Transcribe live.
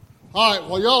All right,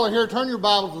 well, y'all are here. Turn your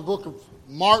Bibles to the book of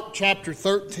Mark chapter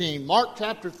 13. Mark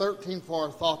chapter 13 for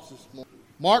our thoughts this morning.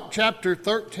 Mark chapter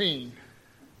 13.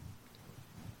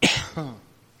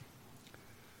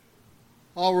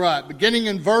 All right, beginning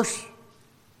in verse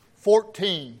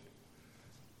 14.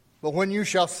 But when you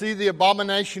shall see the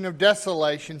abomination of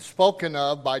desolation spoken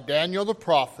of by Daniel the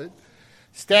prophet,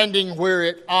 standing where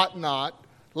it ought not,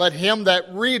 let him that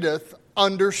readeth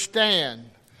understand.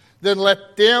 Then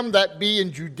let them that be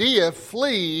in Judea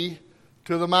flee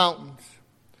to the mountains.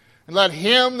 And let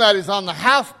him that is on the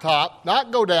housetop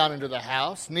not go down into the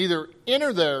house, neither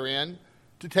enter therein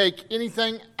to take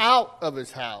anything out of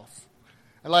his house.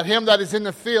 And let him that is in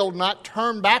the field not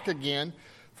turn back again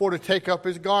for to take up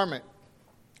his garment.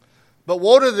 But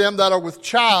woe to them that are with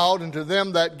child, and to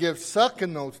them that give suck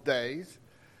in those days.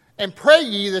 And pray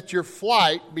ye that your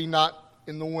flight be not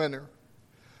in the winter.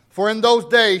 For in those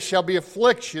days shall be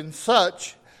affliction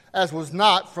such as was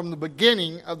not from the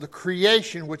beginning of the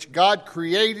creation which God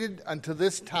created unto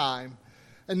this time,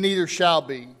 and neither shall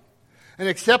be. And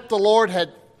except the Lord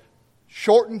had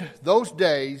shortened those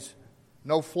days,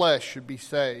 no flesh should be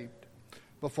saved,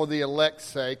 but for the elect's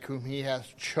sake whom he has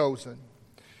chosen.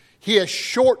 He has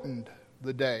shortened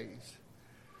the days.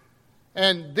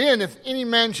 And then if any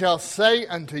man shall say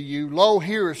unto you, Lo,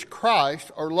 here is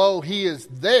Christ, or Lo, he is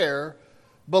there,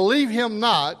 believe him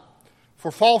not,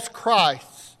 for false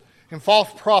Christs and false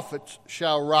prophets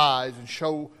shall rise and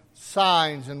show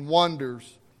signs and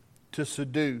wonders to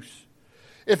seduce,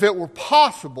 if it were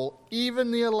possible,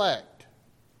 even the elect.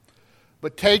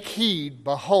 But take heed,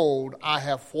 behold, I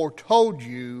have foretold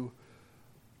you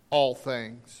all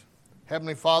things.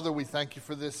 Heavenly Father, we thank you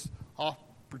for this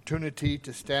opportunity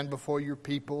to stand before your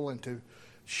people and to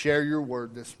share your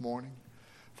word this morning.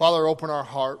 Father, open our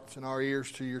hearts and our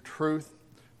ears to your truth.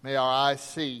 May our eyes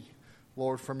see,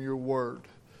 Lord, from your word,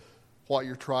 what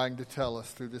you're trying to tell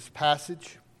us through this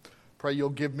passage. Pray you'll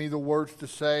give me the words to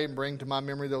say and bring to my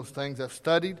memory those things I've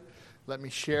studied. Let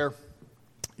me share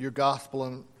your gospel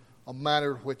in a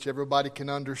manner which everybody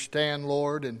can understand,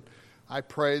 Lord. And I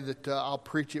pray that I'll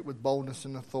preach it with boldness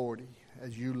and authority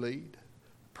as you lead.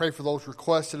 Pray for those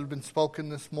requests that have been spoken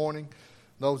this morning.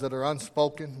 Those that are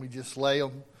unspoken, we just lay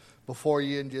them before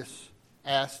you and just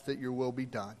ask that your will be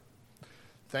done.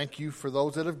 Thank you for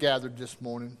those that have gathered this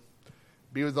morning.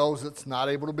 Be with those that's not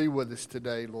able to be with us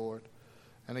today, Lord.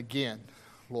 And again,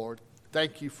 Lord,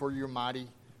 thank you for your mighty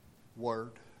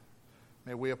word.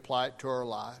 May we apply it to our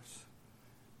lives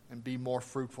and be more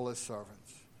fruitful as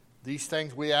servants. These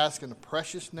things we ask in the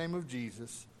precious name of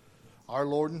Jesus, our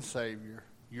Lord and Savior,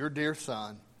 your dear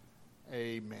Son.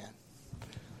 Amen.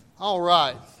 All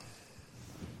right.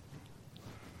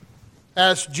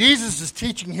 As Jesus is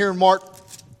teaching here in Mark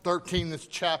 13, this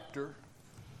chapter,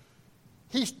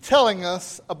 he's telling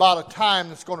us about a time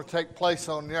that's going to take place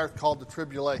on the earth called the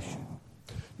tribulation.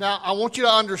 Now, I want you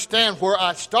to understand where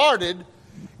I started.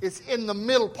 It's in the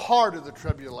middle part of the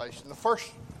tribulation. The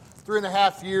first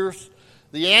 3.5 years,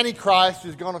 the Antichrist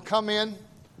is going to come in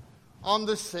on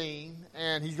the scene,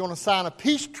 and he's going to sign a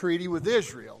peace treaty with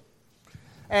Israel.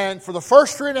 And for the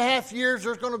first 3.5 years,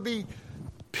 there's going to be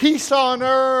peace on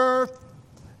earth.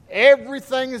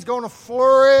 Everything is going to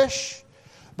flourish.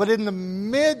 But in the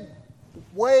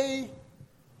midway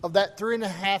of that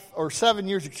 3.5 or 7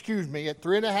 years, at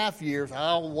 3.5 years,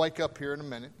 I'll wake up here in a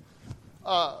minute.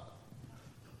 The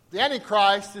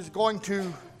Antichrist is going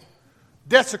to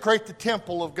desecrate the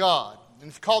temple of God. And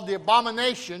it's called the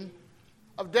abomination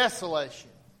of desolation.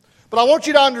 But I want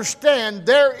you to understand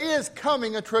there is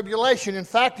coming a tribulation. In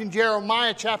fact, in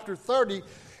Jeremiah chapter 30,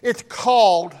 it's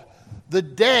called the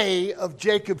day of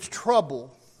Jacob's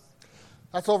trouble.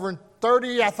 That's over in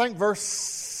 30, I think, verse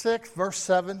 6, verse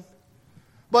 7.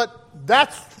 But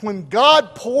that's when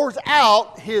God pours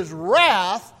out his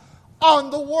wrath on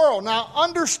the world. Now,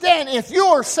 understand, if you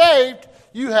are saved,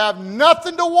 you have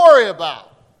nothing to worry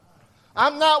about.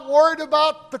 I'm not worried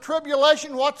about the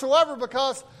tribulation whatsoever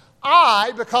because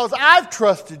I've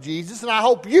trusted Jesus, and I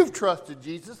hope you've trusted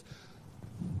Jesus.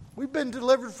 We've been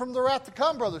delivered from the wrath to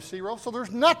come, Brother Ciro, so there's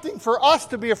nothing for us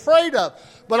to be afraid of.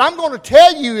 But I'm going to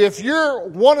tell you, if you're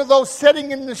one of those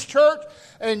sitting in this church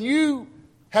and you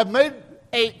have made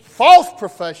a false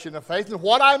profession of faith, and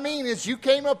what I mean is you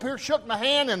came up here, shook my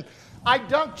hand, and I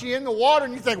dunked you in the water,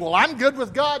 and you think, well, I'm good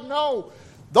with God. No,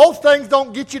 those things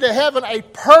don't get you to heaven. A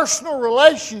personal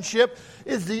relationship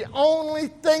is the only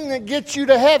thing that gets you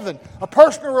to heaven. A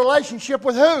personal relationship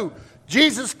with who?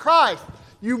 Jesus Christ.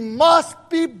 You must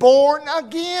be born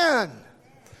again.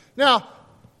 Now,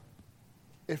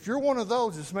 if you're one of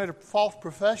those that's made a false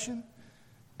profession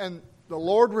and the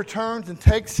Lord returns and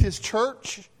takes his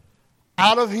church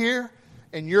out of here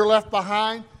and you're left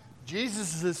behind,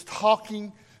 Jesus is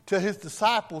talking to his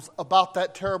disciples about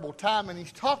that terrible time, and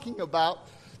he's talking about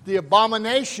the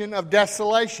abomination of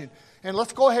desolation. And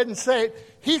let's go ahead and say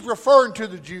it. He's referring to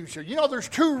the Jews here. You know, there's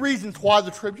two reasons why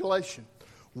the tribulation.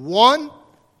 One,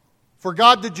 for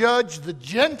God to judge the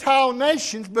Gentile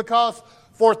nations, because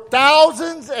for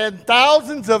thousands and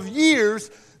thousands of years,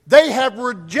 they have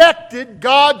rejected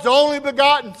God's only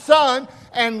begotten Son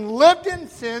and lived in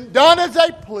sin, done as they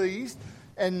pleased,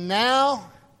 and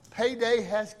now payday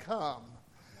has come,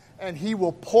 and he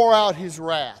will pour out his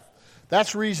wrath.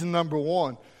 That's reason number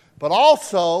one. But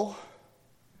also,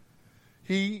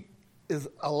 he is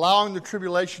allowing the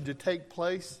tribulation to take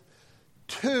place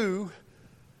to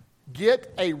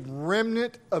get a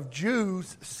remnant of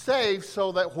Jews saved,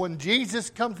 so that when Jesus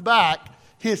comes back,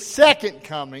 his second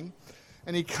coming,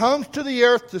 and he comes to the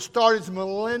earth to start his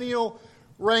millennial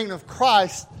reign of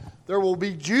Christ, there will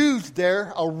be Jews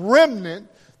there, a remnant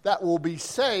that will be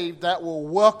saved, that will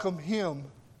welcome him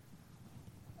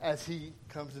as he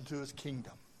comes into his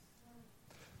kingdom.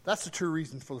 That's the true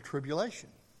reason for the tribulation.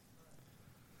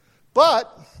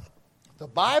 But the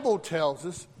Bible tells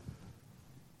us,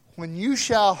 when you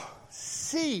shall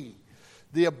see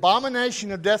the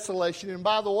abomination of desolation, and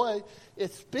by the way,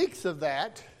 it speaks of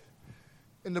that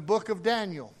in the book of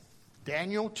Daniel.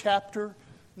 Daniel chapter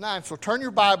 9. So turn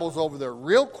your Bibles over there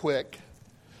real quick.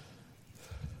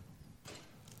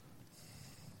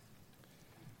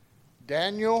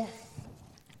 Daniel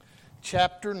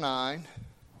chapter 9.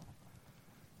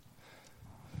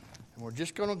 And we're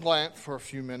just going to glance for a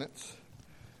few minutes,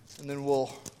 and then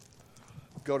we'll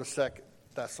go to 2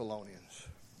 Thessalonians.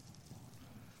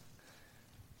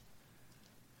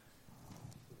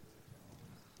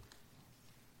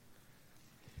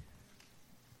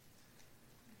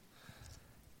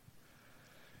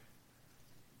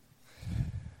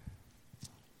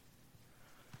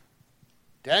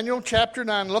 Daniel chapter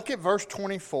 9, look at verse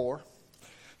 24. It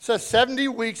says, 70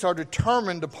 weeks are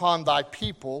determined upon thy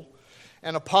people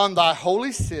and upon thy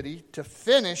holy city to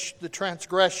finish the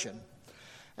transgression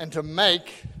and to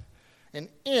make an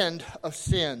end of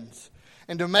sins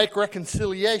and to make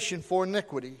reconciliation for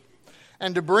iniquity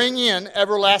and to bring in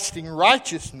everlasting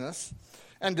righteousness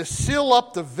and to seal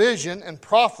up the vision and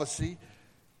prophecy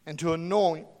and to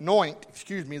anoint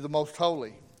the most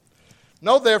holy.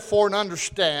 Know therefore and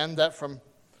understand that from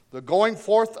the going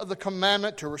forth of the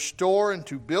commandment to restore and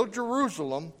to build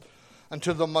Jerusalem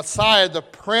unto the Messiah the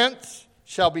Prince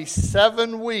shall be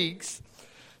 7 weeks,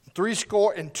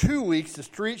 62 weeks, the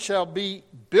street shall be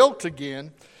built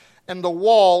again, and the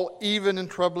wall even in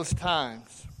troublous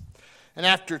times. And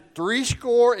after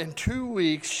 62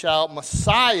 weeks shall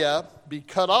Messiah be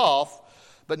cut off,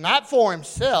 but not for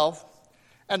himself,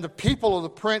 and the people of the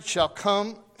Prince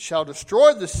shall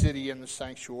destroy the city and the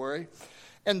sanctuary,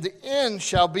 and the end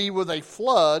shall be with a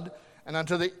flood, and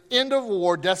unto the end of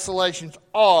war desolations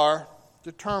are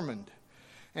determined.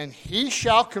 And he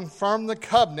shall confirm the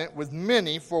covenant with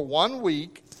many for 1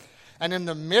 week, and in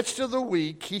the midst of the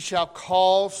week he shall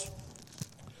cause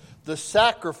the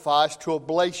sacrifice to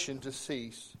oblation to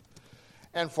cease.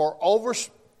 And for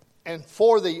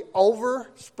the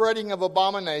overspreading of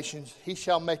abominations he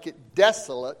shall make it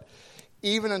desolate,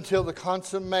 even until the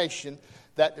consummation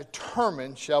that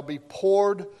determined shall be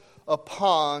poured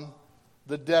upon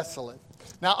the desolate.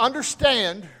 Now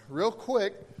understand, real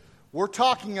quick, we're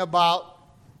talking about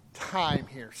time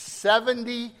here.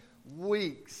 70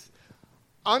 weeks.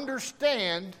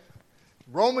 Understand,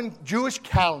 Roman Jewish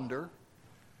calendar,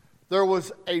 there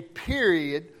was a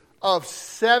period of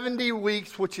 70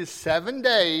 weeks, which is 7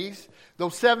 days.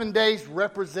 Those 7 days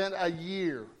represent a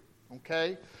year.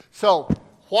 Okay? So,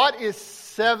 what is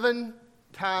 7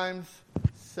 times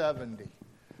 70?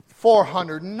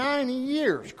 490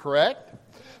 years, correct?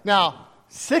 Now,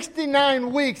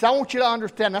 69 weeks, I want you to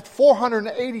understand, that's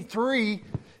 483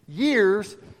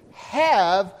 years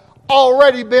have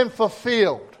already been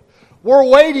fulfilled. We're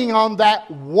waiting on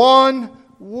that 1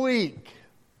 week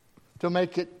to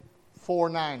make it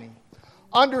 490.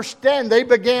 Understand, they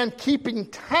began keeping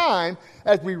time,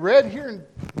 as we read here in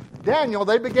Daniel,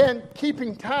 they began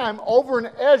keeping time over in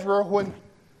Ezra when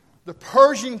the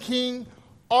Persian king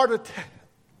Artaxerxes,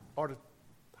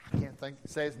 I can't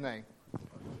say his name.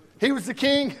 He was the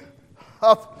king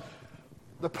of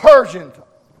the Persians,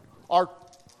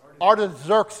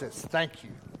 Artaxerxes, thank you.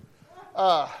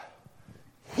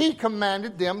 He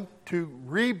commanded them to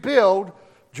rebuild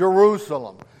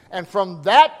Jerusalem. And from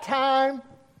that time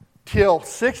till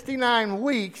 69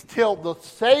 weeks, till the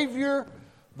Savior,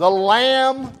 the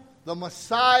Lamb, the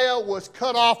Messiah was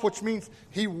cut off, which means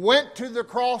he went to the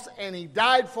cross and he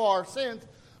died for our sins.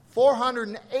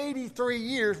 483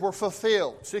 years were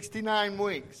fulfilled, 69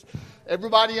 weeks.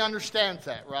 Everybody understands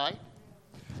that, right?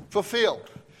 Fulfilled.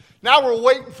 Now we're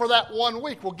waiting for that 1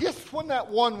 week. Well, guess when that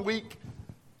 1 week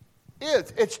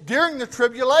is? It's during the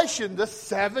tribulation, the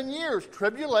 7 years.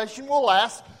 Tribulation will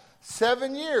last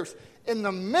 7 years. In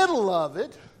the middle of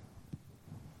it,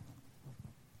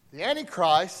 the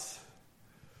Antichrist,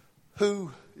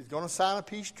 who is going to sign a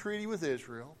peace treaty with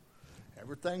Israel,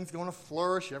 everything's going to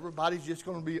flourish. Everybody's just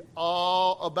going to be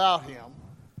all about him.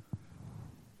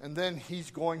 And then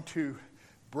he's going to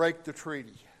break the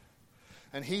treaty.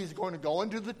 And he's going to go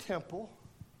into the temple.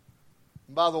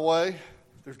 And by the way,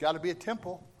 there's got to be a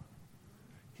temple.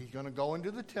 He's going to go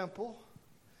into the temple.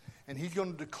 And he's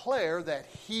going to declare that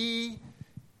he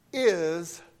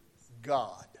is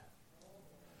God.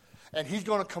 And he's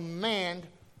going to command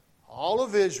all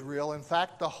of Israel, in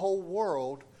fact, the whole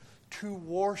world, to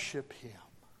worship him.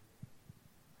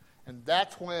 And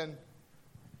that's when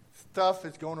stuff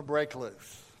is going to break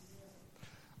loose.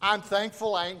 I'm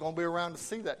thankful I ain't going to be around to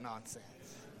see that nonsense.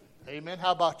 Amen.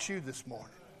 How about you this morning?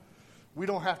 We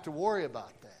don't have to worry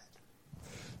about that.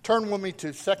 Turn with me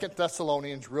to 2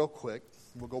 Thessalonians real quick.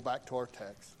 We'll go back to our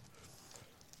text.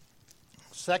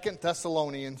 2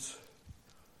 Thessalonians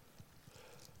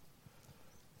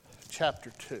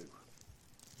chapter 2.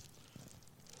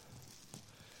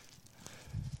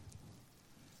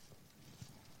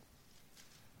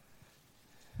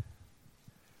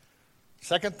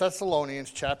 Second Thessalonians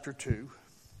chapter 2.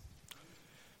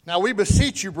 Now we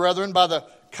beseech you, brethren, by the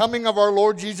coming of our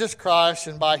Lord Jesus Christ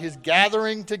and by his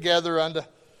gathering together unto him.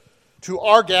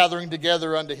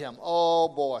 Oh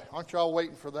boy, aren't y'all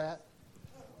waiting for that?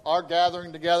 Our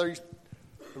gathering together,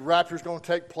 the rapture is going to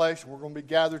take place. We're going to be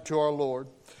gathered to our Lord.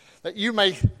 That you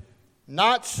may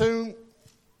not soon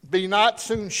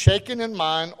shaken in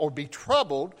mind or be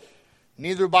troubled,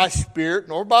 neither by spirit,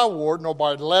 nor by word, nor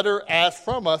by letter as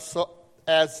from us, so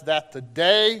as that the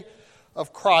day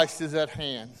of Christ is at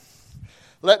hand.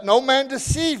 Let no man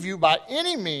deceive you by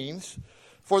any means,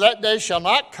 for that day shall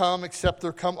not come except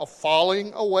there come a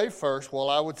falling away first. Well,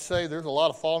 I would say there's a lot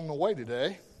of falling away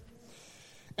today.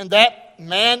 And that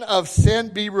man of sin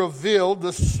be revealed,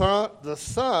 the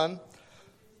son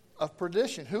of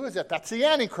perdition. Who is that? That's the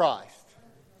Antichrist.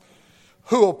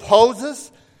 Who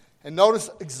opposes, and notice,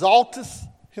 exalteth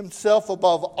himself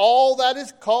above all that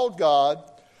is called God,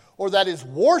 or that is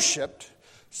worshipped,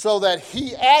 so that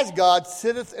he as God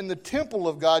sitteth in the temple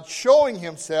of God, showing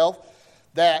himself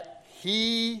that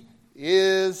he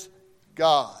is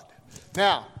God.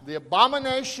 Now, the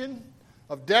abomination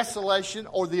of desolation,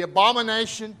 or the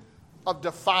abomination of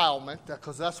defilement,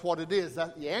 because that's what it is,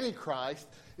 that the Antichrist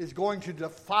is going to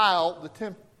defile the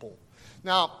temple.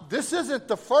 Now, this isn't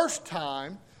the first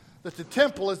time that the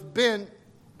temple has been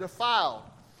defiled.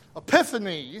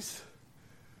 Epiphanes,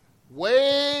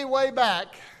 way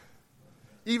back,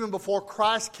 even before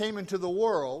Christ came into the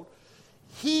world,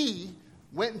 he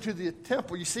went into the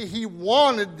temple. You see, he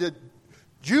wanted the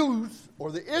Jews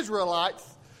or the Israelites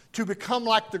to become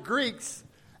like the Greeks,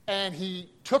 and he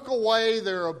took away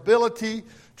their ability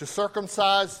to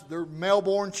circumcise their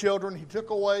male-born children. He took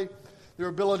away their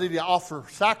ability to offer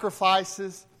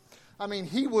sacrifices. I mean,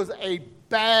 he was a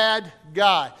bad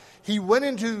guy. He went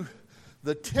into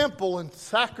the temple and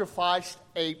sacrificed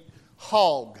a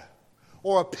hog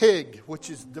or a pig,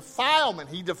 which is defilement.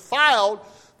 He defiled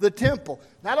the temple.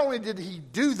 Not only did he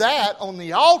do that on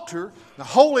the altar, the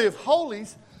Holy of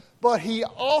Holies, but he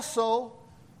also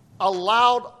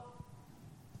allowed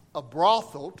a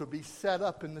brothel to be set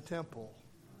up in the temple.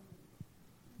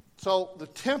 So the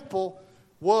temple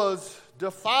was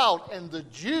defiled, and the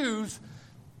Jews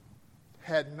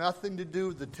had nothing to do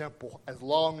with the temple as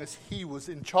long as he was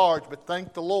in charge. But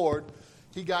thank the Lord,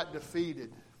 he got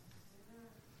defeated.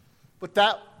 But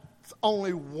that's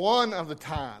only one of the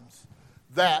times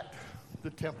that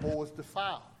the temple was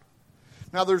defiled.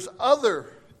 Now there's other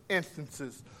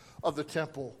instances of the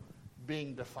temple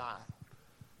being defiled.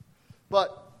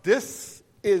 But this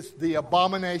is the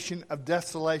abomination of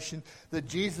desolation that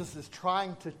Jesus is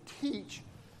trying to teach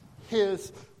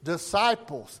his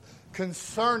disciples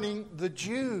concerning the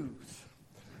Jews.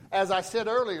 As I said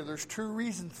earlier, there's two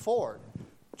reasons for it.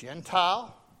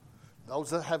 Gentile,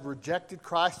 those that have rejected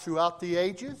Christ throughout the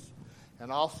ages,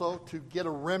 and also to get a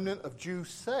remnant of Jews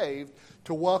saved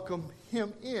to welcome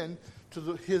him in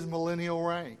to his millennial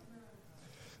reign.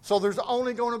 So there's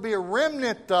only going to be a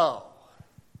remnant, though.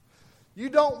 You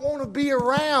don't want to be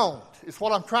around, is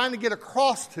what I'm trying to get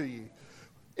across to you.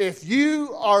 If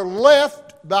you are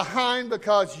left behind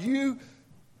because you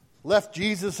left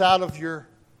Jesus out of your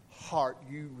heart,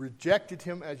 you rejected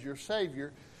him as your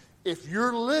Savior, if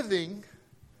you're living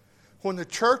when the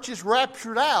church is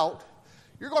raptured out,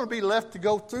 you're going to be left to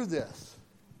go through this.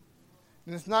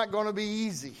 And it's not going to be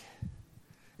easy.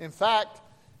 In fact,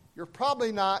 you're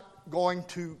probably not going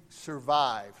to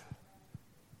survive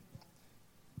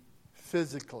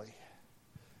physically.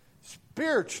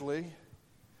 Spiritually,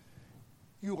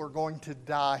 you are going to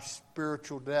die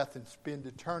spiritual death and spend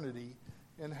eternity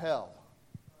in hell.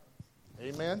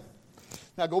 Amen?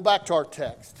 Now go back to our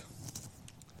text.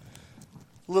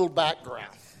 A little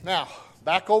background. Now,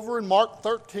 back over in Mark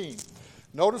 13.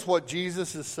 Notice what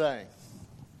Jesus is saying.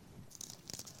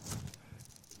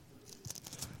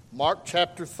 Mark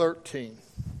chapter 13.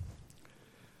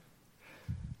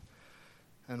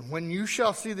 And when you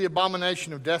shall see the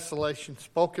abomination of desolation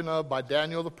spoken of by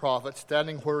Daniel the prophet,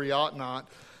 standing where he ought not,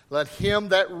 let him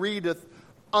that readeth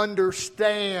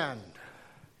understand.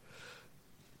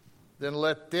 Then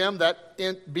let them that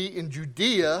be in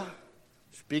Judea,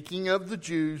 speaking of the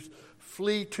Jews,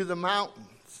 flee to the mountains.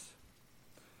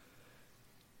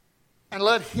 And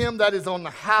let him that is on the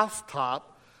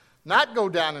housetop not go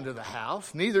down into the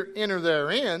house, neither enter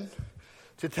therein,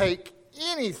 to take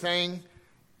anything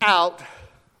out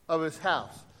of his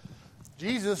house.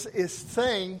 Jesus is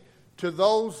saying to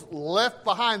those left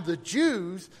behind, the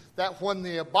Jews, that when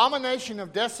the abomination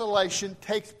of desolation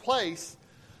takes place,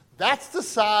 that's the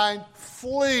sign,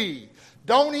 flee.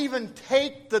 Don't even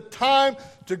take the time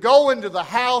to go into the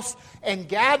house and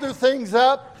gather things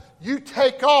up. You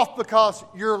take off because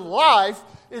your life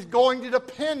is going to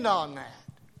depend on that.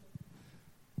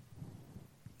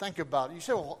 Think about it. You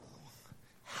say, well,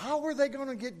 how were they going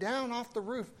to get down off the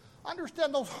roof?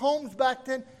 Understand those homes back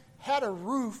then had a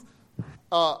roof,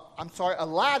 a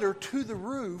ladder to the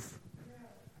roof,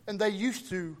 and they used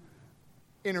to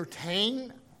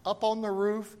entertain up on the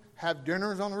roof, have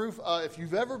dinners on the roof. If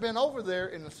you've ever been over there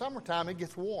in the summertime, it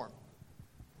gets warm.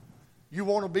 You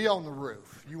want to be on the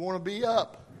roof. You want to be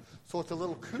up, so it's a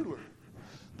little cooler.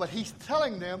 But he's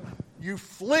telling them, you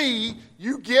flee,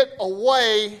 you get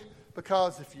away,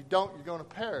 because if you don't, you're going to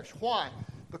perish. Why?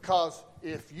 Because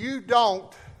if you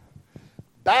don't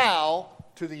bow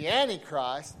to the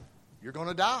Antichrist, you're going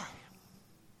to die.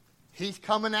 He's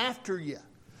coming after you.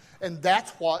 And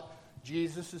that's what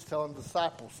Jesus is telling the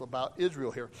disciples about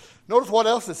Israel here. Notice what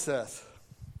else it says.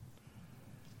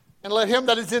 And let him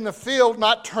that is in the field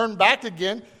not turn back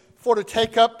again, for to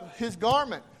take up his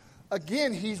garment.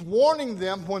 Again, he's warning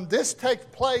them, when this takes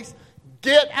place,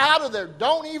 get out of there.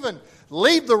 Don't even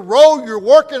leave the row you're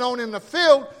working on in the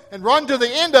field and run to the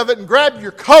end of it and grab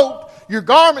your coat, your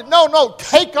garment. No,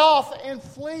 take off and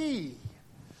flee.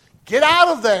 Get out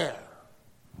of there.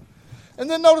 And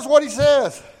then notice what he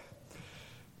says.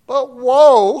 But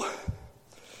woe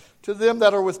to them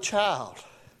that are with child,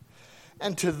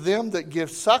 and to them that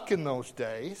give suck in those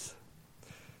days,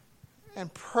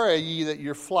 and pray ye that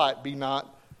your flight be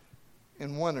not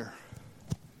in winter.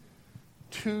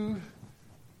 To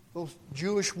those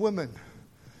Jewish women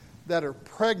that are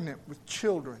pregnant with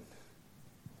children,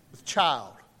 with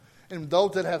child, and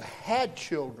those that have had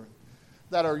children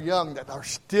that are young, that are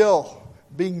still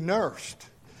being nursed.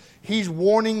 He's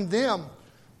warning them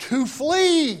to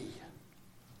flee.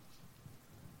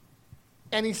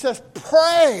 And he says,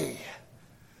 pray.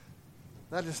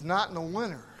 That is not in the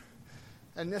winter.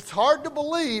 And it's hard to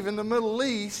believe in the Middle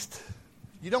East.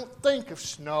 You don't think of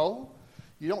snow.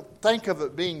 You don't think of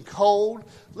it being cold.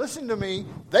 Listen to me.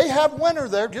 They have winter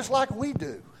there just like we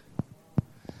do.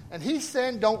 And he's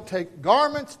saying, don't take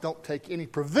garments. Don't take any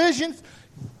provisions.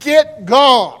 Get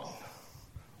gone.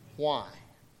 Why?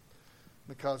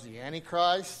 Because the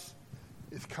Antichrist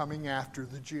is coming after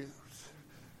the Jews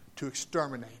to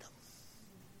exterminate them.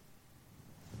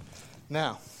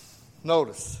 Now,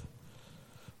 notice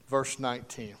verse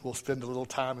 19. We'll spend a little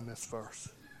time in this verse.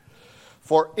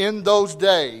 For in those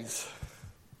days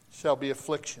shall be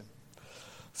affliction,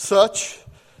 such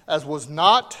as was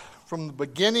not from the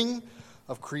beginning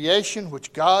of creation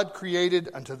which God created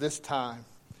unto this time,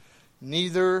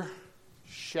 neither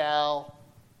shall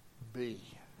be.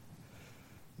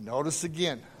 Notice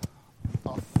again,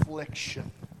 affliction,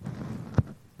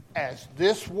 as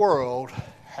this world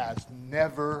has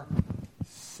never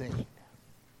seen.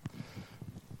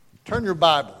 Turn your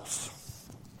Bibles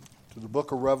to the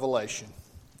book of Revelation.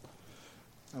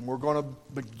 And we're going to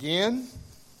begin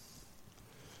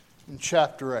in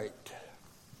chapter 8.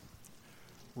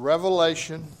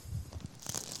 Revelation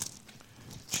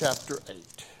chapter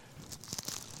 8.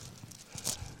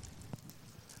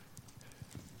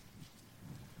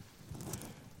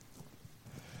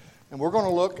 And we're going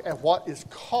to look at what is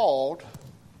called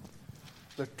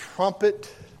the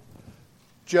trumpet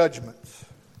judgments.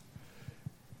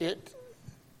 It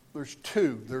there's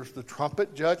two. There's the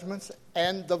trumpet judgments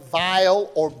and the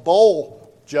vial or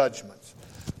bowl judgments,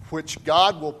 which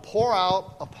God will pour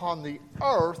out upon the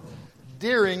earth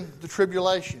during the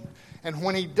tribulation. And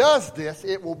when he does this,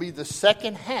 it will be the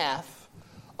second half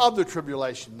of the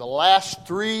tribulation, the last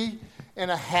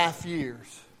 3.5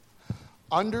 years.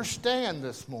 Understand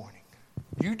this morning,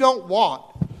 you don't want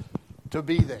to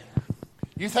be there.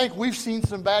 You think we've seen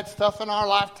some bad stuff in our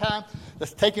lifetime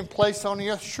that's taking place on the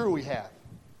earth? Sure we have.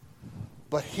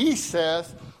 But he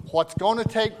says what's going to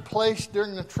take place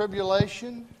during the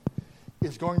tribulation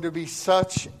is going to be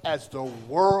such as the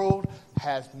world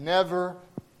has never,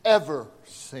 ever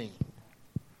seen.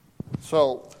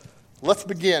 So let's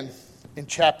begin in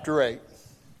chapter 8.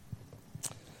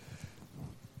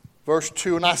 Verse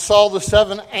 2, and I saw the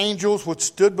 7 angels which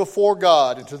stood before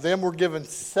God, and to them were given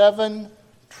 7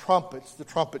 trumpets, the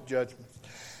trumpet judgments.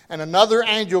 And another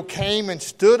angel came and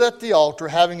stood at the altar,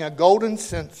 having a golden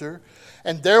censer,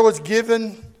 and there was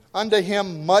given unto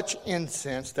him much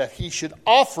incense, that he should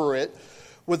offer it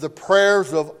with the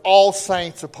prayers of all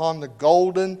saints upon the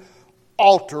golden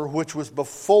altar which was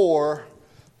before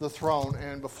the throne.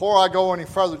 And before I go any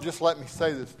further, just let me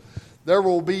say this. There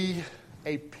will be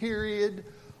a period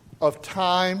of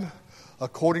time,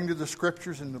 according to the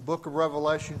scriptures in the book of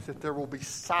Revelation, that there will be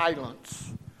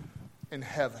silence in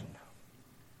heaven.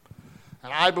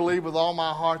 And I believe with all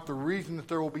my heart the reason that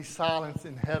there will be silence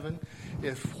in heaven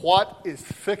is what is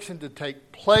fixing to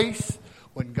take place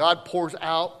when God pours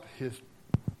out his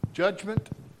judgment,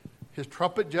 his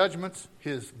trumpet judgments,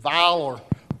 his vial or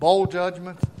bowl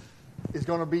judgments, is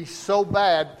going to be so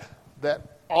bad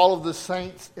that all of the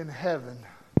saints in heaven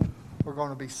are going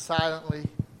to be silently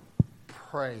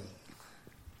praying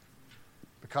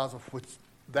because of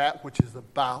that which is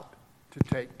about to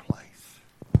take place.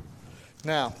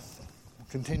 Now, we'll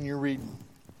continue reading.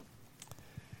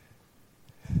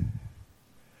 And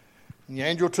the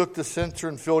angel took the censer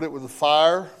and filled it with the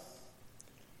fire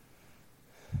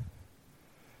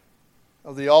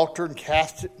of the altar and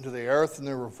cast it into the earth, and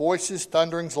there were voices,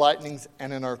 thunderings, lightnings,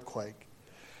 and an earthquake.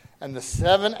 And the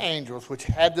 7 angels which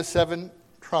had the 7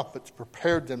 trumpets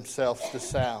prepared themselves to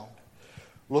sound.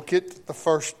 Look at the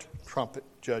first trumpet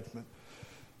judgment.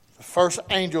 The first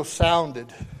angel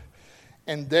sounded,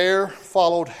 and there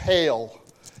followed hail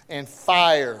and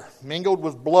fire mingled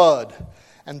with blood,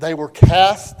 and they were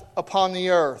cast upon the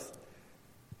earth.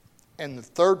 And the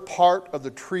third part of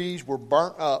the trees were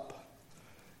burnt up,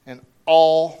 and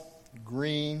all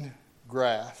green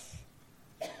grass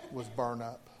was burnt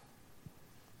up.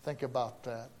 Think about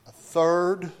that. A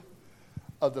third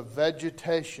of the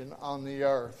vegetation on the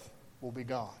earth will be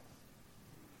gone.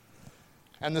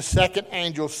 And the second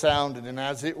angel sounded, and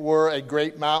as it were a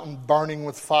great mountain burning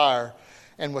with fire,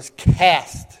 and was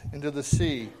cast into the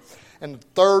sea. And the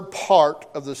third part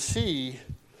of the sea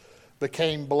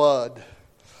became blood.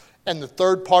 And the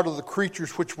third part of the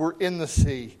creatures which were in the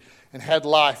sea and had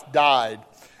life died.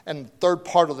 And the third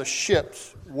part of the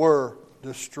ships were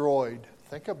destroyed.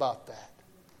 Think about that.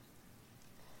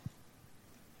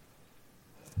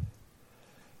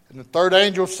 And the third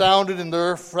angel sounded, and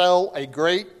there fell a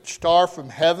great star from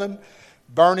heaven,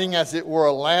 burning as it were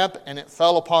a lamp, and it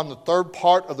fell upon the third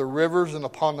part of the rivers and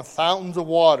upon the fountains of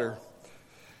water.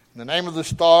 And the name of the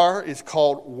star is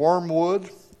called Wormwood,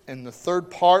 and the third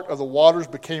part of the waters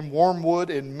became wormwood,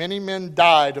 and many men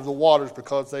died of the waters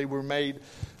because they were made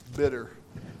bitter.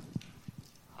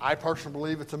 I personally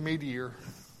believe it's a meteor.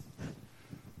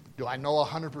 Do I know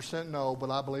 100% no, but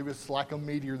I believe it's like a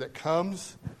meteor that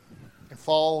comes and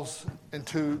falls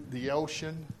into the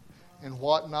ocean and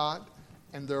whatnot,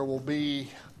 and there will be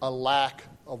a lack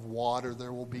of water.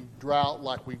 There will be drought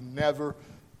like we've never,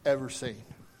 ever seen.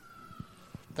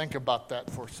 Think about that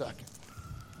for a second.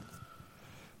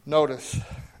 Notice,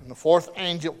 and the fourth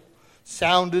angel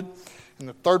sounded, and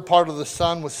the third part of the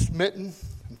sun was smitten,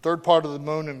 and the third part of the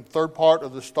moon, and the third part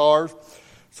of the stars,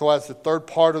 so as the third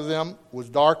part of them was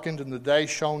darkened, and the day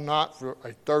shone not for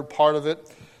a third part of it,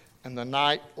 and the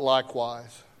night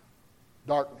likewise.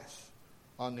 Darkness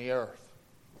on the earth.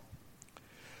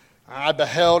 I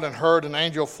beheld and heard an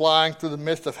angel flying through the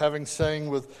midst of heaven, saying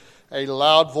with a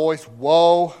loud voice,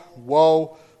 Woe,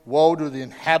 woe, woe to the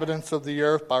inhabitants of the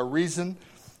earth, by reason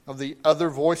of the other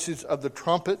voices of the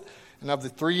trumpet and of the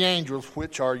 3 angels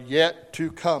which are yet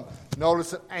to come.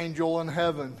 Notice an angel in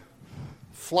heaven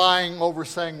flying over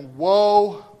saying,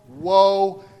 Woe,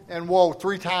 woe, and woe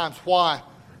 3 times. Why?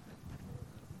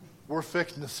 We're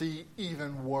fixing to see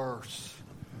even worse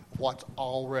what's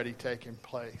already taken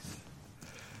place.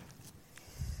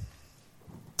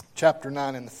 Chapter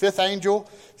 9, and the 5th angel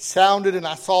sounded, and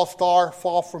I saw a star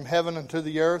fall from heaven unto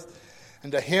the earth,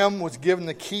 And to him was given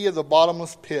the key of the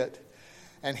bottomless pit.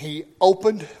 And he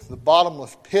opened the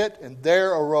bottomless pit, and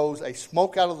there arose a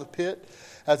smoke out of the pit,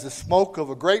 as the smoke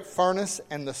of a great furnace,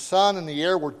 and the sun and the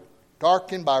air were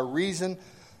darkened by reason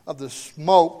of the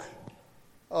smoke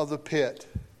of the pit.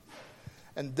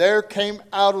 And there came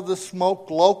out of the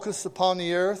smoke locusts upon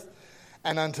the earth,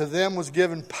 and unto them was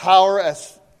given power,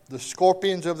 as the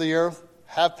scorpions of the earth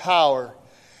have power.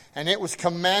 And it was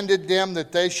commanded them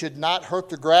that they should not hurt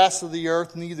the grass of the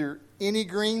earth, neither any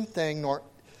green thing, nor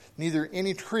neither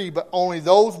any tree, but only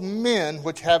those men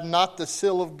which have not the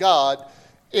seal of God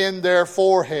in their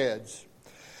foreheads.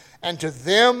 And to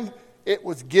them it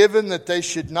was given that they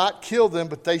should not kill them,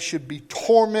 but they should be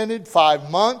tormented 5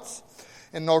 months.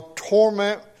 And their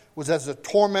torment was as the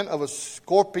torment of a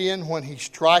scorpion when he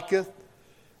striketh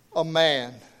a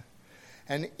man.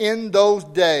 And in those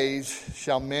days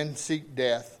shall men seek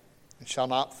death, and shall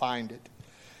not find it,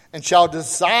 and shall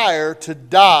desire to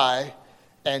die,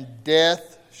 and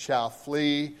death shall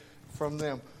flee from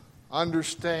them.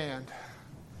 Understand,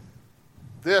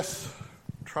 this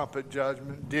trumpet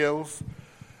judgment deals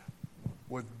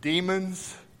with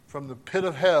demons from the pit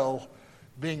of hell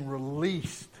being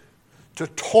released to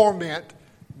torment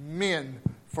men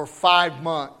for 5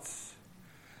 months.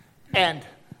 And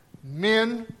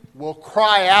men will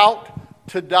cry out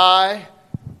to die,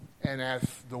 and as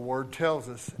the word tells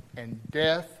us, and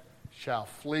death shall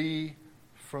flee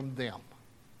from them.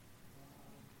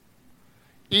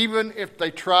 Even if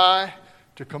they try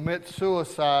to commit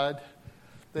suicide,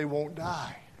 they won't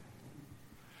die.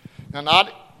 Now,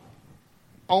 not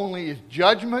only is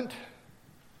judgment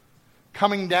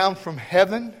coming down from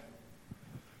heaven,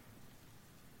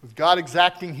 with God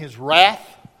exacting his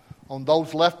wrath on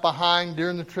those left behind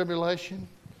during the tribulation,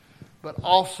 but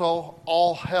also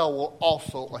all hell will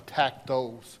also attack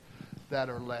those that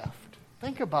are left.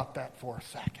 Think about that for a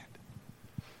second.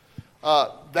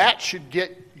 That should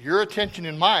get your attention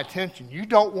and my attention. You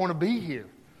don't want to be here.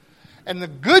 And the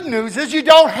good news is you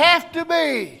don't have to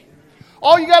be.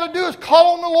 All you got to do is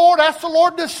call on the Lord, ask the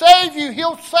Lord to save you.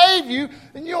 He'll save you,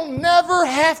 and you'll never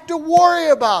have to worry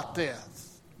about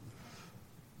this.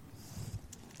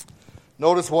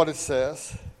 Notice what it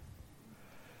says.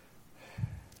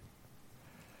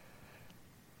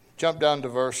 Jump down to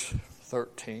verse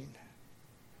 13.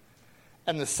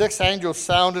 And the sixth angel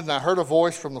sounded, and I heard a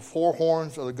voice from the four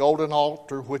horns of the golden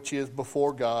altar which is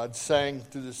before God, saying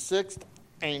to the sixth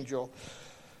angel,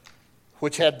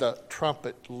 which had the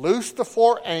trumpet, loose the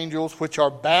four angels which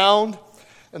are bound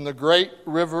in the great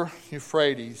river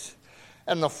Euphrates.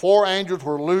 And the four angels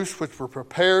were loosed, which were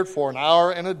prepared for an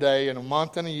hour and a day, and a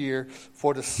month and a year,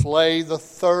 for to slay the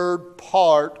third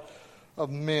part of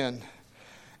men.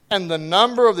 And the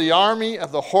number of the army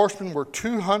of the horsemen were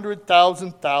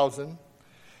 200,000.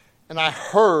 And I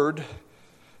heard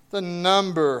the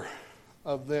number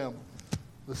of them.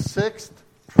 The sixth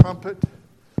trumpet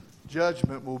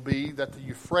judgment will be that the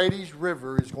Euphrates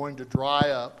River is going to dry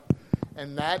up,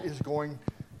 and that is going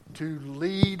to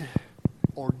lead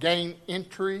or gain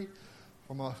entry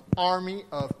from an army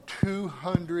of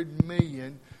 200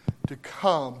 million to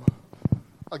come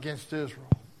against Israel.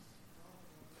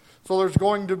 So there's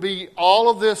going to be all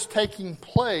of this taking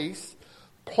place,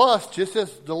 plus, just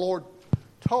as the Lord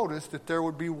told us, that there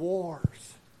would be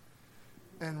wars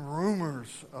and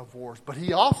rumors of wars. But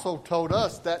he also told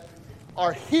us that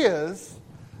are his,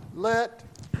 let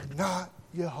not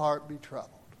your heart be troubled.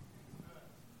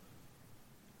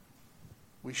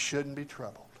 We shouldn't be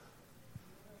troubled,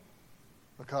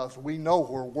 because we know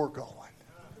where we're going.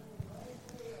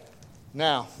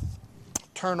 Now,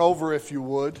 turn over, if you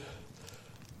would,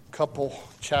 a couple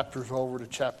chapters over to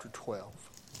chapter 12.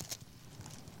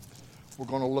 We're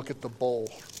going to look at the bowl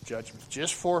judgment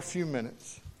just for a few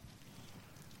minutes.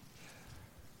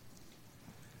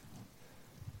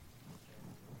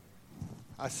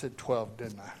 I said 12,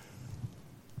 didn't I?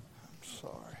 I'm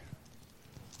sorry.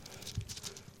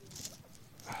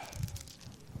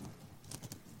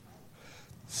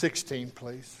 $16,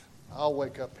 please. I'll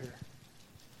wake up here.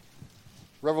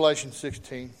 Revelation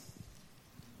 16.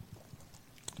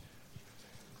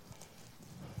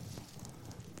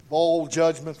 Bowl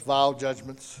judgments, vile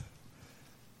judgments.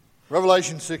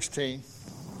 Revelation 16.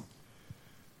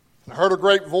 I heard a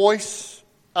great voice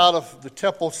out of the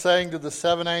temple saying to the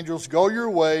seven angels, go your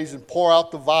ways and pour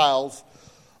out the vials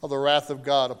of the wrath of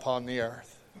God upon the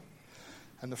earth.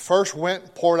 And the first went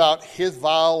and poured out his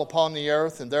vial upon the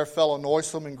earth, and there fell a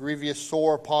noisome and grievous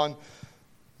sore upon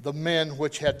the men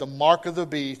which had the mark of the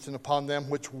beast, and upon them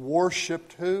which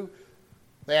worshipped who?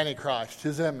 The Antichrist,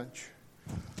 his image.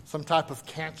 Some type of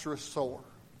cancerous sore.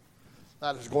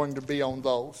 that is going to be on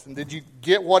those. And did you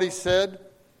get what he said?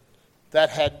 That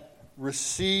had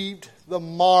received the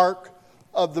mark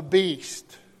of the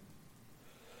beast,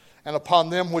 and upon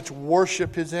them which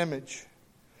worship his image.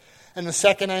 And the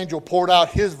second angel poured out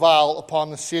his vial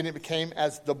upon the sea, and it became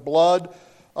as the blood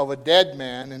of a dead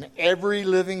man, and every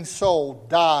living soul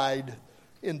died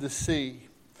in the sea.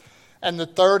 And the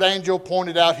third angel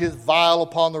pointed out his vial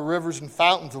upon the rivers and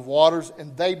fountains of waters,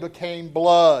 and they became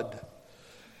blood.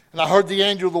 And I heard the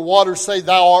angel of the waters say,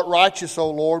 Thou art righteous, O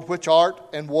Lord, which art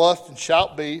and wast and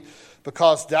shalt be,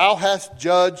 because thou hast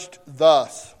judged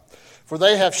thus. For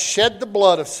they have shed the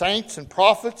blood of saints and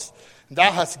prophets, and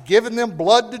thou hast given them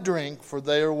blood to drink, for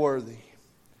they are worthy.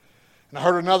 And I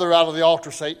heard another out of the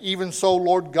altar say, Even so,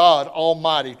 Lord God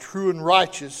Almighty, true and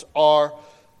righteous are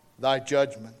thy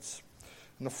judgments.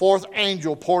 And the fourth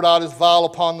angel poured out his vial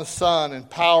upon the sun, and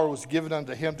power was given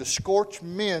unto him to scorch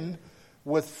men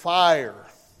with fire.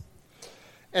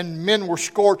 And men were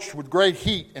scorched with great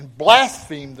heat, and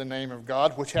blasphemed the name of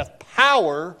God, which hath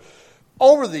power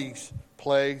over these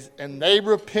plagues, and they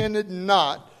repented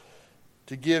not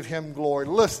to give him glory.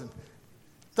 Listen,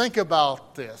 think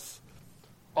about this.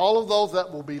 All of those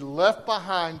that will be left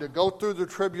behind to go through the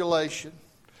tribulation,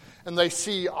 and they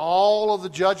see all of the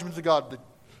judgments of God, the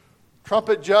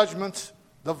trumpet judgments,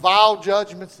 the vial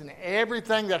judgments, and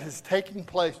everything that has taken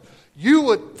place. You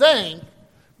would think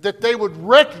that they would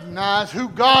recognize who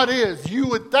God is. You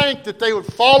would think that they would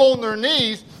fall on their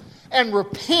knees and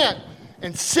repent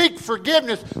and seek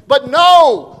forgiveness. But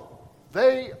no,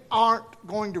 they aren't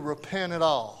going to repent at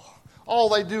all. All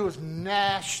they do is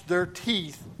gnash their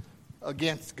teeth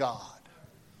against God.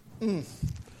 Isn't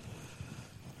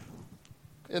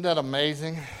that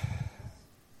amazing?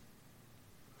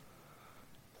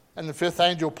 And the fifth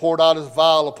angel poured out his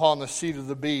vial upon the seat of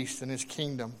the beast, and his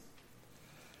kingdom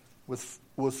was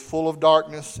full of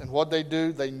darkness. And what they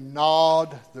do? They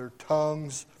gnawed their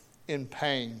tongues in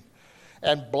pain,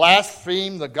 and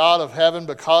blasphemed the God of heaven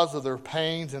because of their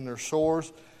pains and their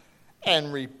sores,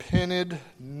 and repented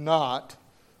not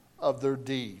of their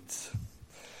deeds.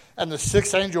 And the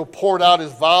sixth angel poured out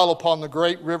his vial upon the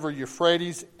great river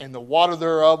Euphrates, and the water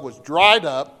thereof was dried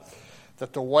up,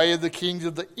 that the way of the kings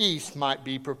of the east might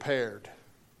be prepared.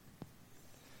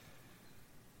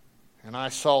 And I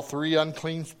saw three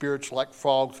unclean spirits like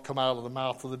frogs come out of the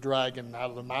mouth of the dragon, and out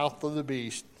of the mouth of the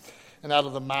beast, and out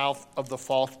of the mouth of the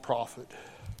false prophet.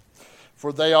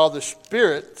 For they are the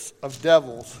spirits of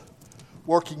devils,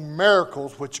 working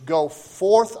miracles, which go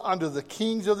forth unto the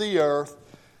kings of the earth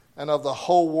and of the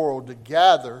whole world, to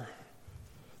gather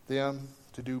them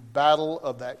to do battle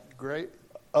of that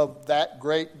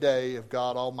great day of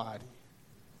God Almighty.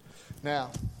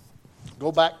 Now,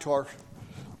 go back to our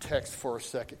text for a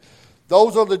second.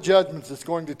 Those are the judgments that's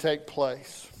going to take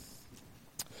place.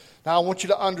 Now, I want you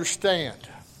to understand.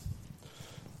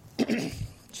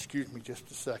 Excuse me just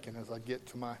a second as I get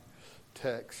to my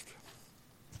text.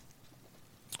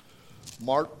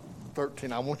 Mark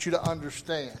 13. I want you to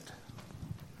understand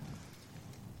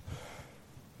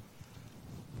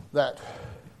that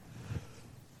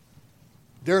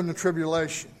during the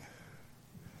tribulation,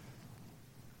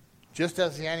 just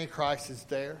as the Antichrist is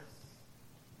there,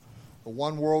 the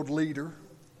one world leader,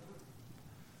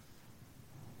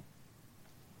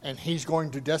 and he's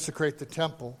going to desecrate the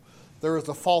temple, there is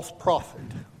a false prophet.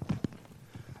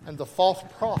 And the false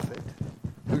prophet,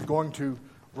 who's going to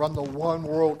run the one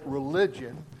world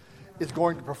religion, is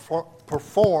going to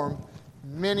perform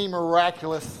many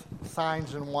miraculous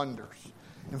signs and wonders.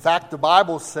 In fact, the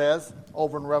Bible says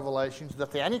over in Revelations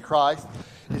that the Antichrist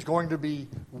is going to be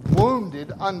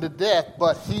wounded unto death,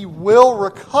 but he will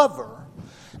recover.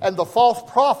 And the false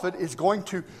prophet is going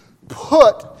to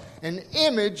put an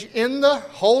image in the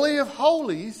Holy of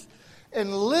Holies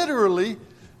and literally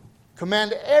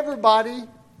command everybody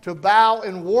to bow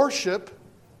and worship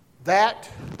that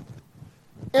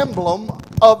emblem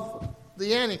of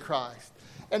the Antichrist.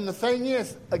 And the thing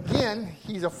is, again,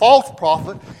 he's a false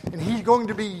prophet, and he's going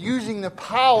to be using the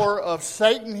power of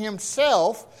Satan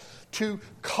himself to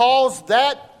cause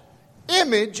that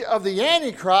image of the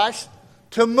Antichrist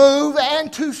to move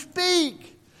and to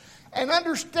speak. And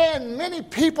understand, many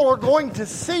people are going to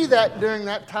see that during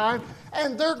that time,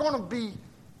 and they're going to be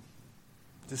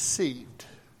deceived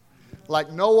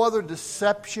like no other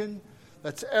deception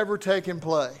that's ever taken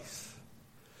place.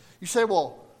 You say,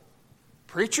 well,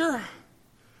 preacher,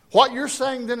 what you're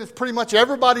saying then is pretty much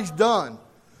everybody's done.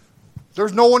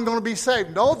 There's no one going to be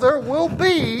saved. No, there will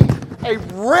be a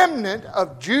remnant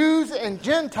of Jews and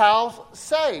Gentiles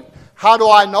saved. How do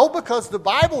I know? Because the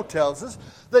Bible tells us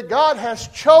that God has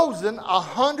chosen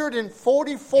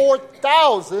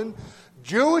 144,000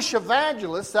 Jewish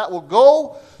evangelists that will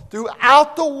go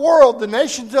throughout the world, the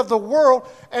nations of the world,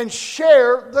 and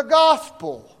share the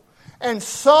gospel. And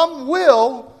some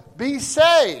will be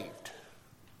saved.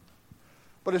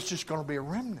 But it's just going to be a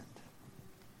remnant.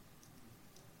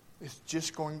 It's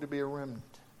just going to be a remnant.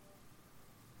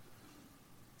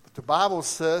 But the Bible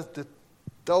says that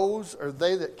those are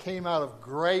they that came out of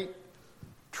great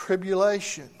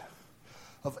tribulation,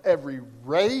 of every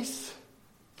race,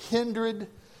 kindred,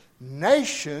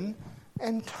 nation,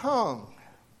 and tongue.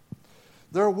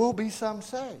 There will be some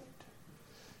saved.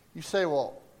 You say,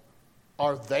 well,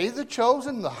 are they the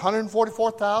chosen, the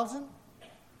 144,000?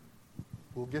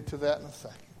 We'll get to that in a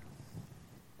second.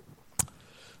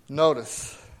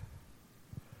 Notice,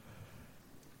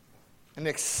 and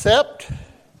except,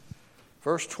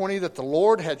 verse 20, that the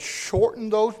Lord had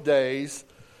shortened those days,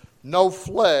 no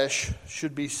flesh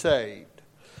should be saved.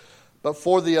 But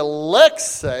for the elect's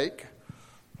sake,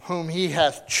 whom he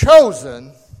hath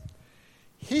chosen,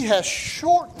 he has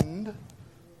shortened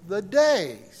the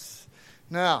days.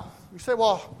 Now, you say,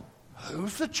 well,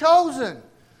 who's the chosen?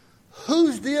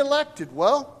 Who's the elected?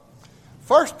 Well,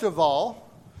 first of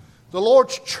all, the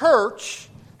Lord's church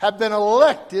have been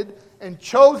elected and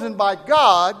chosen by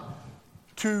God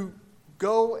to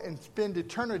go and spend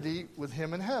eternity with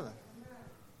Him in heaven.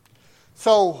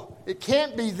 So it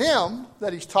can't be them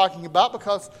that He's talking about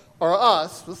because, or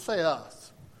us, let's say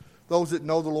us, those that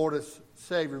know the Lord as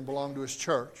Savior and belong to His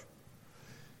church.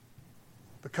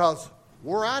 Because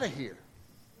we're out of here.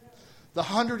 The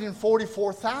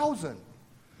 144,000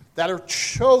 that are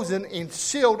chosen and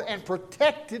sealed and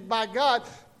protected by God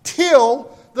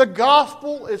till the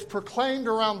gospel is proclaimed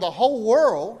around the whole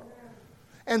world.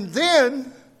 And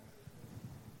then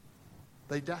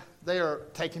they die. They are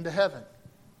taken to heaven.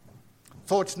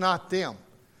 So it's not them.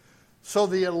 So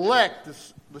the elect,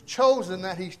 the chosen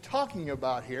that he's talking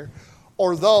about here,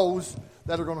 are those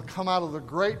that are going to come out of the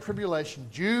great tribulation,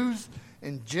 Jews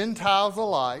and Gentiles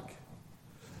alike,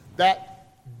 that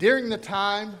during the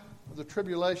time of the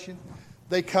tribulation,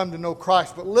 they come to know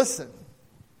Christ. But listen,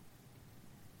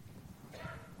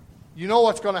 you know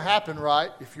what's going to happen,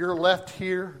 right? If you're left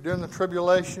here during the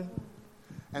tribulation,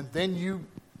 and then you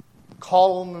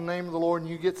call on the name of the Lord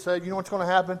and you get saved, you know what's going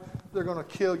to happen? They're going to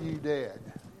kill you dead.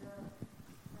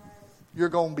 You're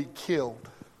going to be killed.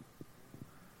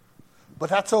 But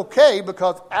that's okay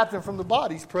because absent from the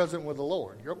body is present with the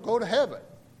Lord. You'll go to heaven.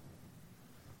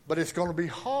 But it's going to be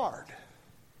hard.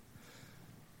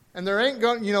 And there ain't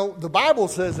going, the Bible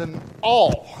says in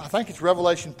all, I think it's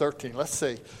Revelation 13. Let's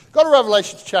see. Go to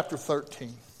Revelation chapter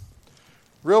 13.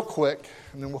 Real quick,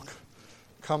 and then we'll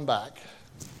come back.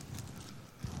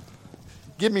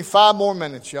 Give me 5 more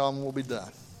minutes, y'all, and we'll be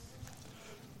done.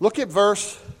 Look at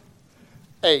verse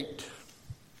 8.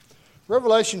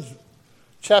 Revelation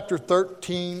chapter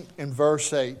 13 and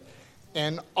verse 8.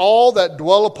 And all that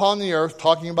dwell upon the earth,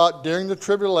 talking about during the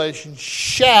tribulation,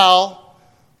 shall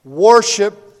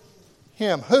worship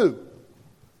him. Who?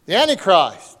 The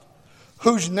Antichrist,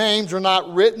 whose names are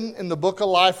not written in the book of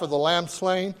life of the Lamb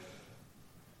slain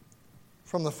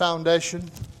from the foundation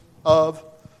of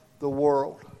the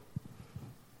world.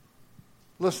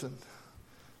 Listen,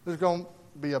 there's going to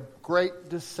be a great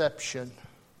deception.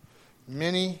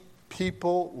 Many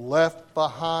people left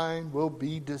behind will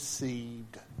be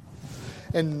deceived.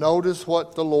 And notice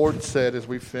what the Lord said as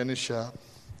we finish up.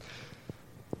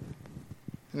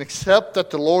 And except that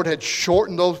the Lord had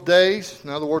shortened those days, in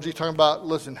other words, he's talking about,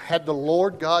 listen, had the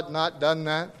Lord God not done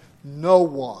that, no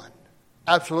one,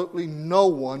 absolutely no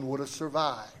one would have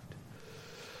survived.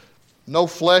 No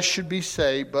flesh should be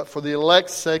saved, but for the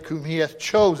elect's sake whom he hath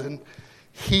chosen,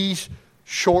 he's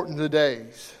shortened the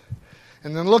days.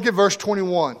 And then look at verse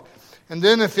 21. And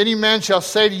then if any man shall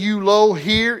say to you, lo,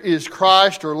 here is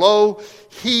Christ, or lo,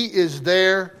 he is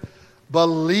there,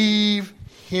 believe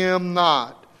him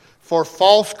not. For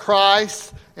false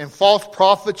Christs and false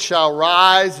prophets shall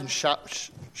rise and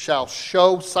shall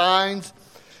show signs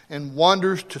and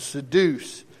wonders to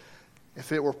seduce,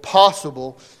 if it were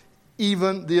possible,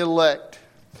 even the elect.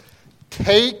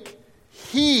 Take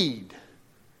heed.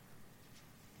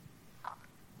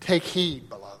 Take heed,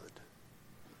 beloved.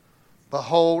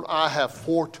 Behold, I have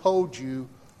foretold you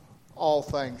all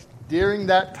things. During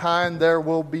that time there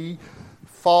will be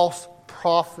false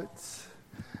prophets,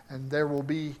 and there will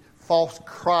be false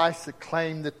Christs that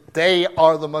claim that they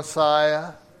are the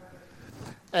Messiah.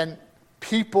 And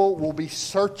people will be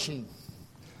searching,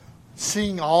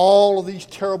 seeing all of these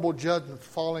terrible judgments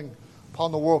falling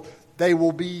upon the world. They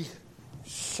will be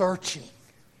searching.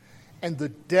 And the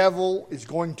devil is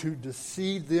going to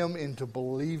deceive them into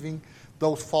believing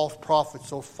those false prophets,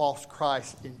 those false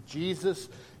Christs. And Jesus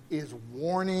is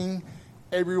warning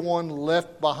everyone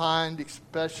left behind,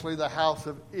 especially the house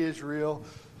of Israel.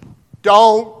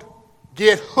 Don't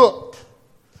get hooked.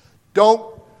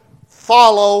 Don't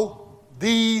follow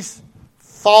these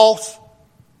false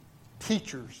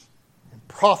teachers and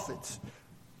prophets,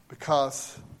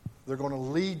 because they're going to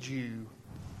lead you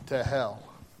to hell.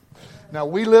 Now,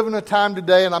 we live in a time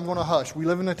today, and I'm going to hush. We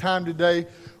live in a time today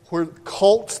where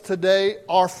cults today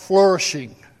are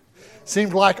flourishing.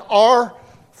 Seems like our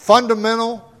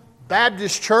fundamental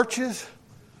Baptist churches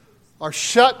are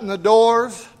shutting the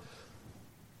doors.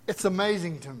 It's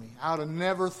amazing to me. I would have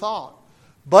never thought.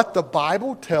 But the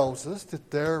Bible tells us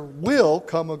that there will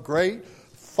come a great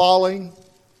falling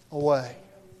away.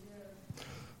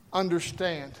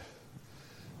 Understand,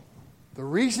 the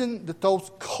reason that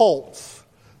those cults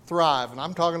thrive, and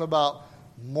I'm talking about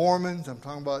Mormons, I'm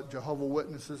talking about Jehovah's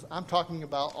Witnesses, I'm talking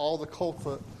about all the cults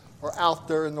that are out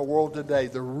there in the world today.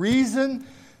 The reason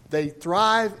they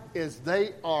thrive is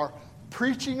they are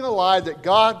preaching a lie that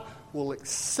God will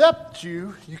accept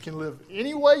you. You can live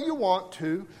any way you want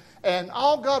to, and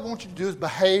all God wants you to do is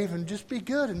behave and just be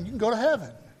good, and you can go to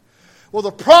heaven. Well,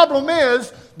 the problem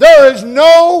is there is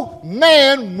no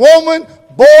man, woman,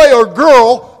 boy, or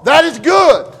girl that is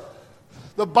good.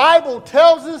 The Bible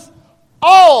tells us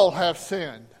all have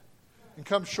sinned and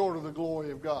come short of the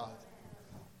glory of God.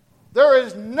 There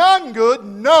is none good,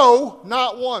 no,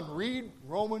 not one. Read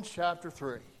Romans chapter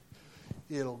 3.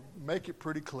 It'll make it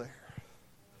pretty clear.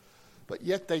 But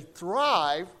yet they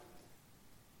thrive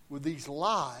with these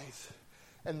lies,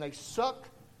 and they suck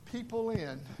people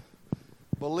in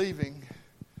believing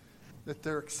that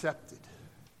they're accepted.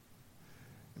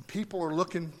 And people are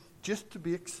looking just to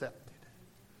be accepted.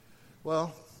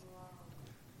 Well,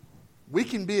 we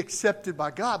can be accepted by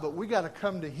God, but we got to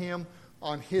come to Him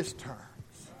on His terms.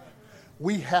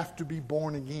 We have to be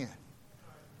born again.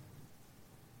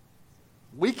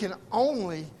 We can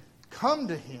only come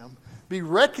to Him, be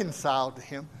reconciled to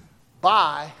Him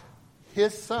by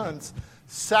His Son's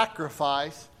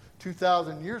sacrifice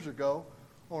 2,000 years ago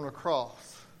on a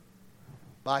cross,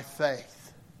 by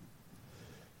faith.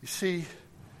 You see,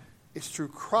 it's through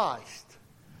Christ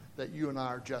that you and I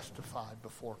are justified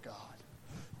before God.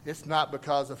 It's not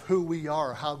because of who we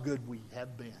are or how good we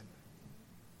have been.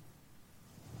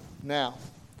 Now,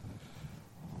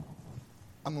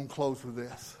 I'm going to close with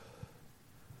this.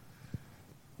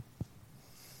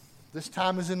 This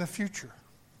time is in the future.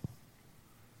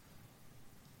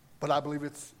 But I believe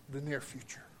it's the near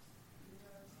future.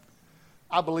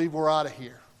 I believe we're out of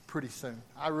here pretty soon.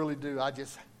 I really do. I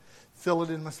just feel it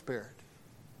in my spirit.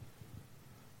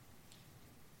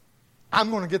 I'm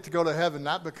going to get to go to heaven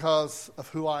not because of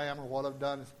who I am or what I've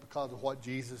done. It's because of what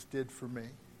Jesus did for me.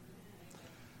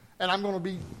 And I'm going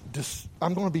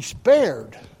to be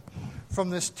spared from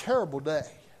this terrible day.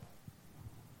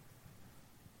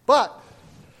 But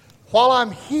while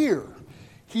I'm here,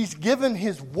 He's given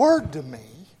His word to me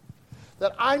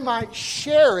that I might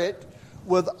share it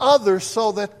with others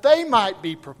so that they might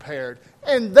be prepared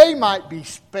and they might be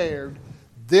spared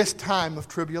this time of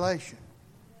tribulation.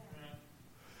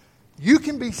 You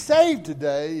can be saved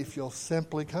today if you'll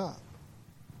simply come.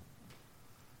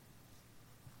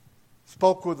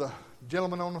 Spoke with a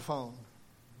gentleman on the phone.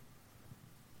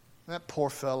 That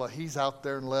poor fella, he's out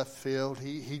there in left field.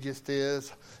 He just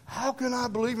is. How can I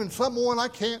believe in someone I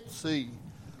can't see?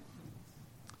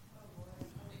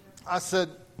 I said,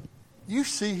 you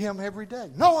see him every day.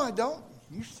 No, I don't.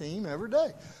 You see him every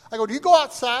day. I go, do you go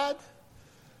outside?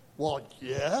 Well,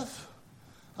 yes.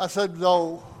 I said,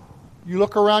 though, you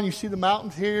look around, you see the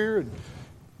mountains here, and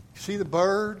you see the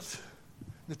birds,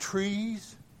 the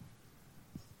trees.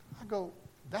 I go,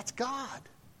 that's God.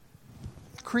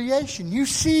 Creation. You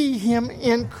see Him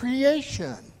in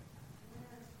creation.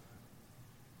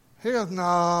 He goes,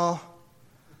 no.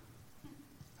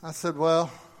 I said,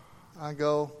 well,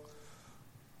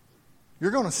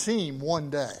 you're going to see Him one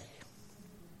day.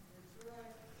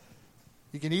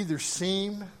 You can either see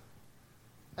Him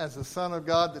as the Son of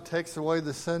God that takes away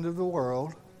the sin of the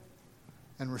world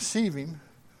and receive Him,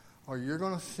 or you're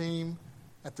going to see Him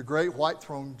at the great white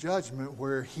throne judgment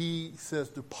where He says,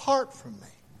 depart from me.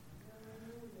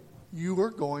 You are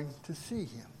going to see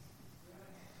Him.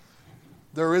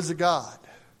 There is a God.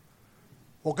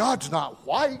 Well, God's not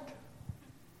white.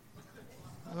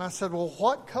 And I said, well,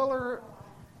 what color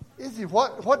is He?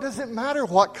 What does it matter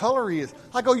what color He is?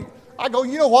 I go,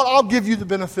 you know what? I'll give you the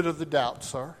benefit of the doubt,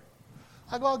 sir.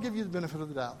 I'll give you the benefit of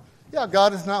the doubt. Yeah,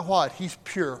 God is not white. He's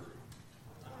pure.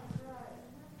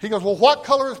 He goes, well, what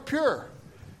color is pure?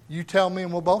 You tell me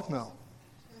and we'll both know.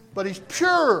 But He's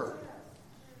pure.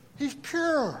 He's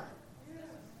pure.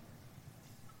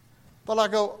 But I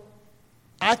go,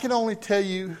 I can only tell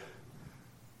you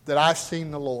that I've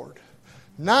seen the Lord.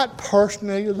 Not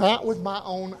personally, not with my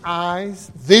own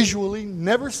eyes, visually,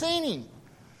 never seen Him.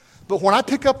 But when I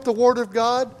pick up the Word of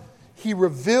God, He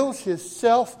reveals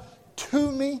Himself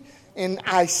to me, and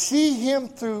I see Him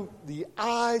through the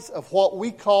eyes of what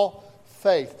we call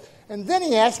faith. And then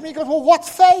He asked me, He goes, well, what's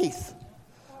faith?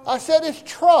 I said, it's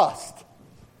trust.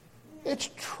 It's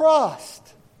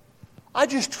trust. I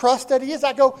just trust that He is.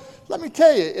 I go, let me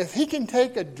tell you, if He can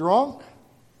take a drunk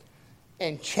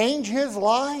and change his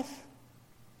life,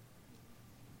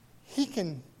 He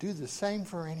can do the same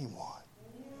for anyone.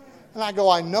 And I go,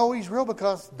 I know He's real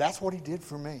because that's what He did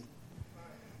for me.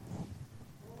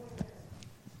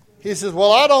 He says,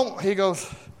 well, he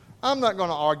goes, I'm not going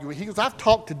to argue with you. He goes, I've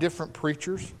talked to different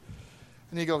preachers.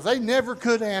 And he goes, they never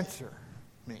could answer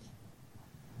me.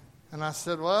 And I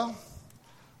said, well,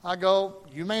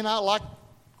 you may not like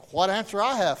what answer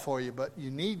I have for you, but you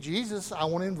need Jesus. I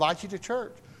want to invite you to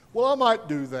church. Well, I might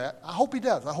do that. I hope He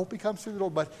does. I hope He comes through the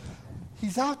door. But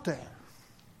He's out there.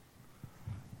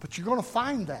 But you're going to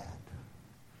find that.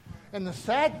 And the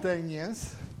sad thing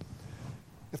is,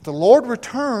 if the Lord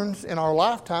returns in our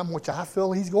lifetime, which I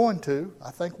feel He's going to,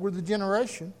 I think we're the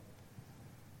generation,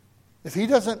 if He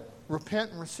doesn't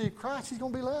repent and receive Christ, He's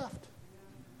going to be left.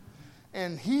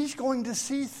 And He's going to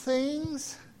see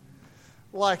things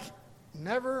like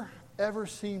never, ever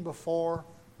seen before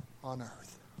on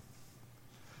earth.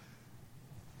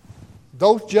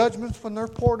 Those judgments, when they're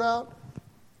poured out,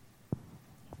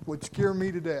 would scare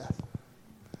me to death.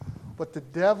 But the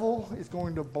devil is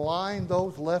going to blind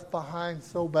those left behind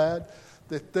so bad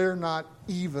that they're not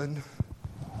even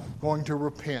going to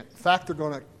repent. In fact, they're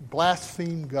going to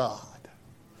blaspheme God.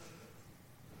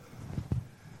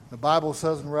 The Bible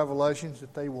says in Revelations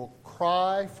that they will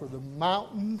cry for the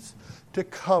mountains to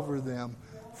cover them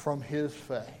from His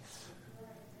face.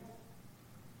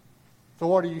 So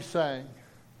what are you saying?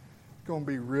 It's going to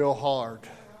be real hard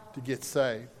to get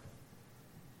saved.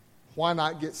 Why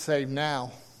not get saved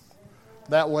now?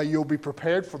 That way you'll be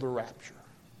prepared for the rapture.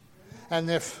 And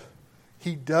if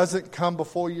He doesn't come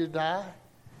before you die,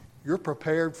 you're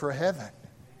prepared for heaven.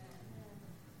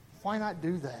 Why not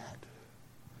do that?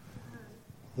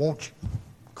 Won't you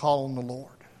call on the Lord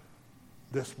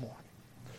this morning?